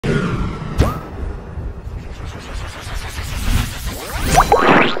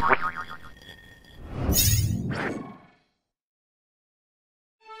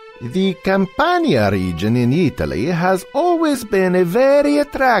The Campania region in Italy has always been a very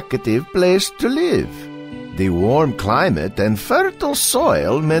attractive place to live. The warm climate and fertile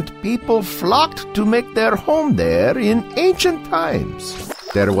soil meant people flocked to make their home there in ancient times.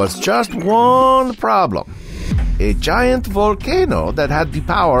 There was just one problem: a giant volcano that had the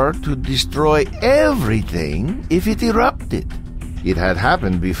power to destroy everything if it erupted. It had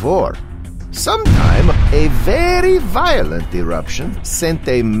happened before. Sometime, a very violent eruption sent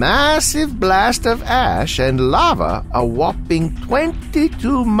a massive blast of ash and lava a whopping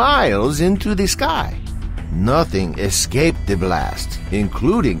 22 miles into the sky. Nothing escaped the blast,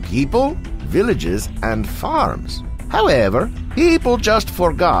 including people, villages, and farms. However, people just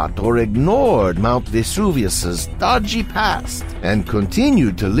forgot or ignored Mount Vesuvius's dodgy past and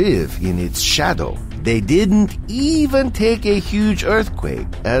continued to live in its shadow. They didn't even take a huge earthquake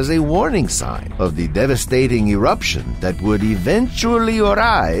as a warning sign of the devastating eruption that would eventually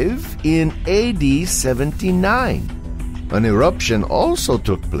arrive in AD 79. An eruption also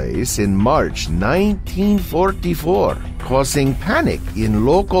took place in March 1944, causing panic in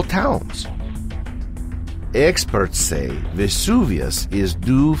local towns. Experts say Vesuvius is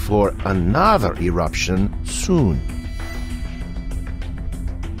due for another eruption soon.